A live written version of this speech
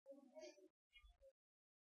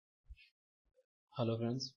Hello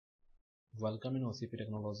friends, welcome in OCP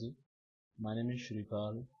Technology. My name is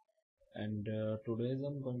Shripal and today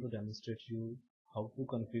I'm going to demonstrate you how to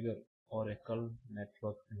configure Oracle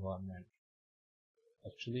network environment.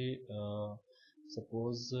 Actually,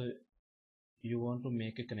 suppose you want to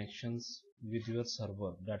make a connections with your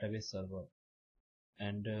server, database server,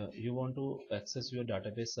 and you want to access your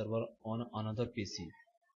database server on another PC.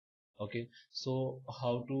 Okay, so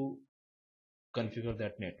how to configure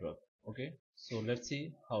that network? Okay, so let's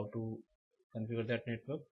see how to configure that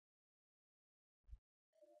network.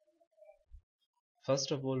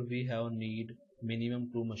 First of all, we have need minimum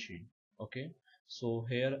two machine. Okay, so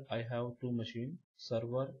here I have two machine,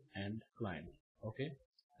 server and client. Okay,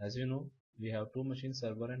 as you know, we have two machine,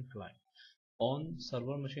 server and client. On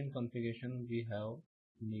server machine configuration, we have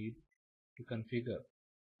need to configure.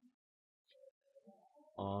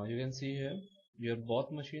 You can see here your both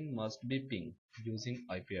machine must be ping using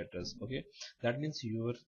IP address. Okay, that means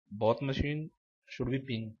your both machine should be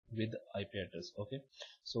ping with IP address. Okay,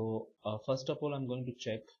 so first of all, I'm going to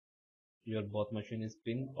check your both machine is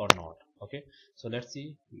ping or not. Okay, so let's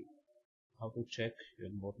see how to check your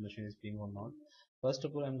both machine is ping or not. First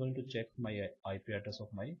of all, I'm going to check my IP address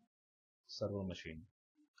of my server machine.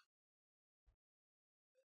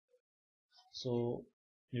 So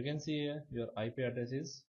you can see here your IP address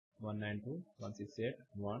is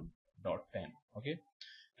 192.168.1.10. Okay,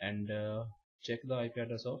 and check the IP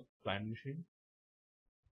address of client machine.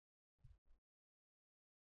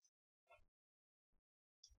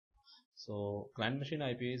 So client machine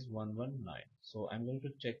IP is 119. So I'm going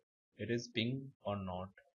to check it is ping or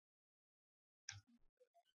not.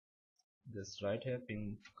 Just write here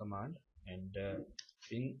ping command and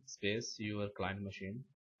ping space your client machine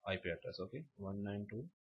IP address. Okay,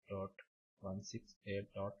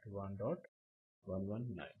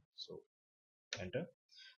 192.168.1.119. So enter.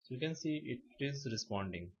 So you can see it is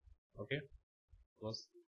responding. Okay, was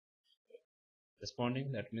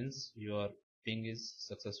responding, that means your ping is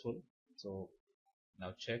successful. So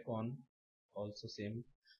now check on also same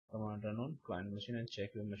command run on client machine and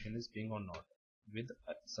check your machine is ping or not with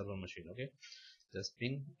server machine. Okay, just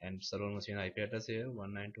ping and server machine IP address here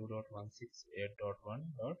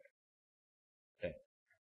 192.168.1.10.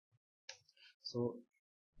 So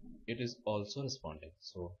it is also responding.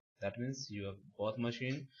 So that means your both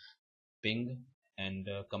machine ping and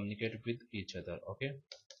communicate with each other. Okay,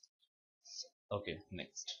 okay,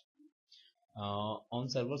 next on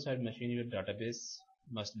server side machine your database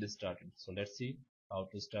must be started. So let's see how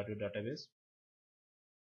to start your database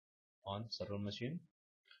on server machine.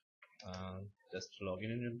 Just log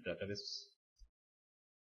in your database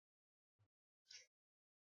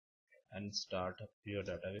and start up your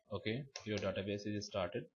database. Okay, your database is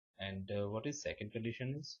started. And what is second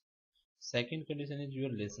condition is? Second condition is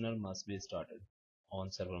your listener must be started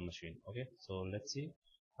on server machine. Okay, so let's see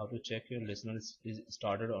how to check your listener is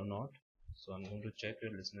started or not. So I'm going to check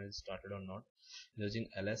your listener is started or not using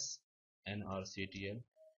ls nrctl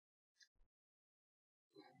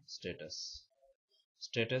status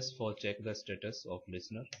for check the status of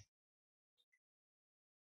listener.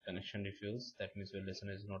 Connection diffuse, that means your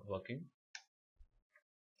listener is not working.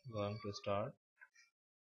 Going to start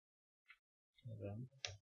run.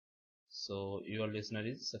 So your listener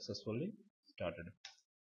is successfully started.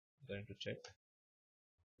 Going to check.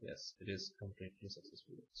 Yes, it is completely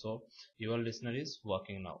successful. So your listener is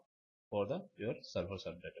working now for the your server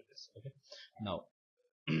side database. Okay, now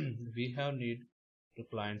we have need to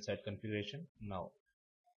client side configuration. Now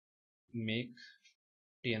make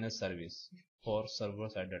TNS service for server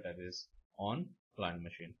side database on client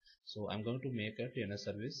machine. So I'm going to make a TNS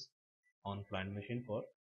service on client machine for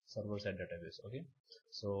server side database. Okay,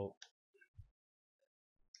 so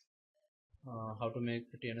how to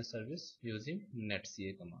make the TNS service using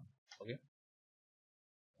netca command. Okay,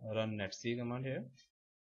 run netca command here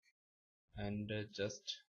and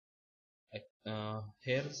just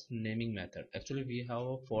here's naming method. Actually we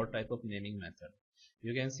have four type of naming method.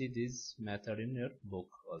 You can see this method in your book.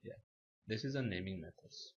 Yeah, this is a naming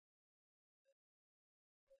methods.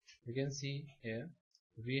 You can see here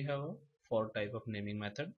we have four type of naming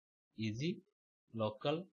method: easy,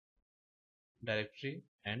 local, directory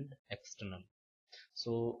and external.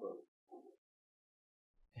 So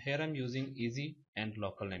here I'm using easy and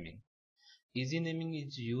local naming. Easy naming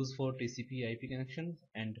is used for TCP IP connection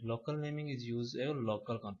and local naming is used a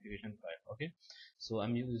local configuration file. Okay, so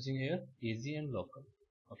I'm using here easy and local.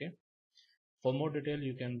 Okay, for more detail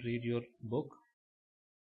you can read your book.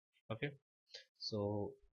 Okay,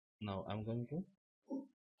 so now I'm going to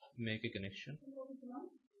make a connection.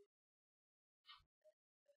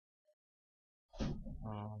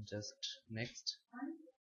 just next,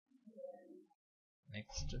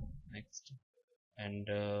 next, next, and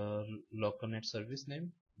local net service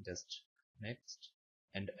name, just next,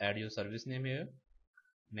 and add your service name here,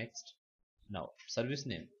 next. Now service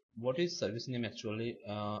name, what is service name actually?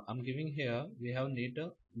 I'm giving here, we have need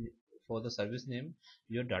for the service name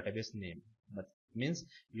your database name, but means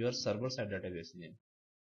your server side database name,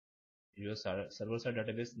 your server side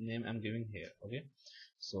database name I'm giving here. Okay,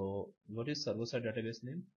 so what is server side database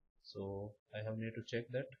name? So I have need to check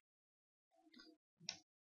that,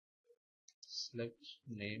 select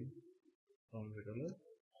name from regular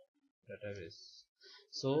database.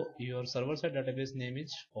 So your server side database name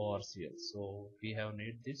is ORCL, so we have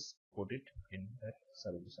need this, put it in that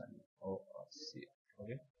server side ORCL.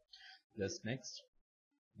 Okay, just next,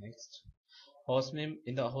 next. Host name,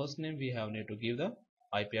 in the host name we have need to give the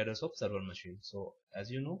IP address of server machine. So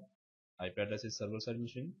as you know, IP address is server side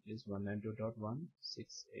machine is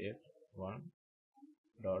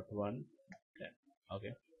 192.168.1.110.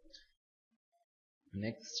 Okay,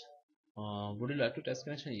 next. Would you like to test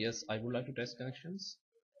connection? Yes, I would like to test connections.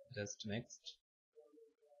 Just next,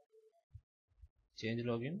 change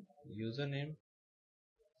login, username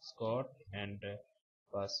Scott, and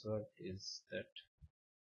password is that.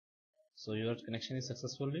 So your connection is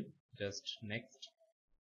successfully. Just next,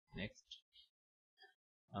 next.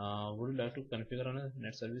 Would you like to configure on a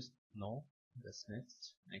net service? No. Just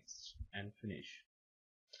next, next, and finish.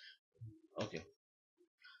 Okay,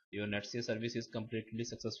 your netca service is completely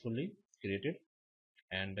successfully created.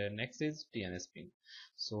 And next is TNS ping.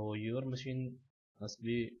 So your machine must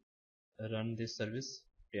be run this service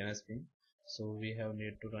TNS ping. So we have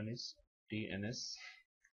need to run is TNS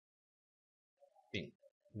ping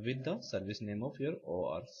with the service name of your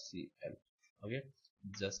ORCL. Okay,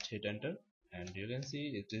 just hit enter and you can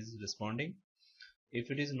see it is responding.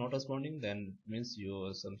 If it is not responding, then means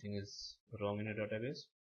your something is wrong in your database.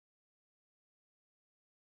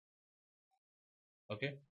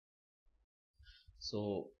 Okay,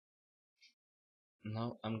 so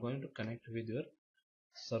now I'm going to connect with your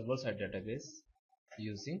server side database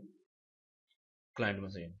using client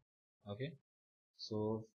machine. Okay,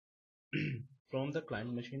 so from the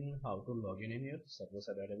client machine, how to log in your server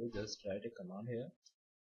side database? Just write a command here,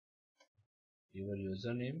 your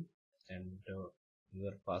username and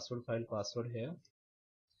your password file password here,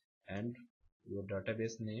 and your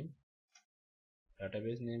database name.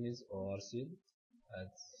 Database name is ORCL as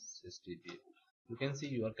HTTP. You can see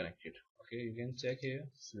you are connected. Okay, you can check here,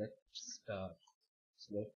 select star,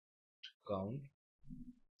 select count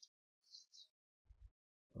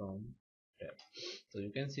from tab. So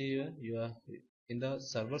you can see here you are in the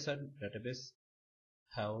server side database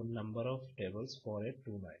have number of tables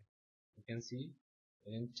 4829. You can see,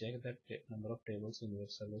 you can check that number of tables in your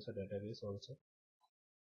server side database also.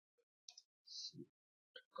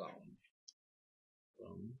 Count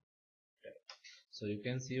from tab. So you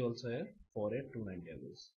can see also here 4829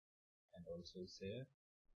 tables, and also say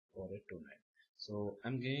 4829. So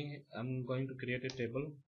I'm going to create a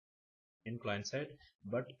table in client side,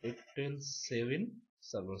 but it will save in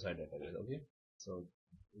server side database. Okay, so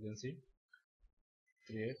you can see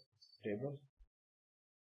create table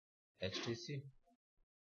HTC,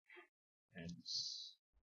 and so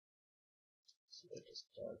let us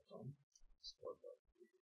start from score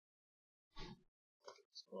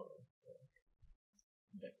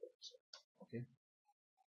backwards. Okay,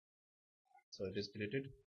 so it is created.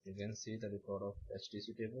 You can see the record of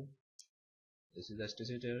HTC table. This is the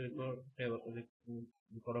HTC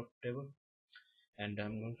record of table, and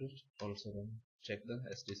I'm going to also check the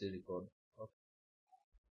HTC record of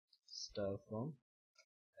star from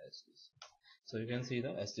HTC. So you can see the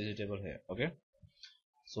HTC table here. Okay,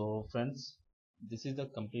 so friends, this is the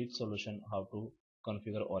complete solution how to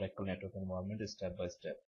configure Oracle network environment step by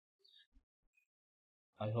step.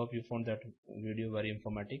 I hope you found that video very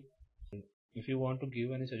informative. If you want to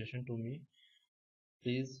give any suggestion to me,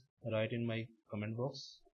 please write in my comment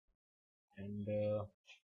box, and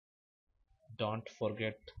don't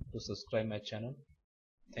forget to subscribe my channel.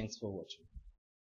 Thanks for watching.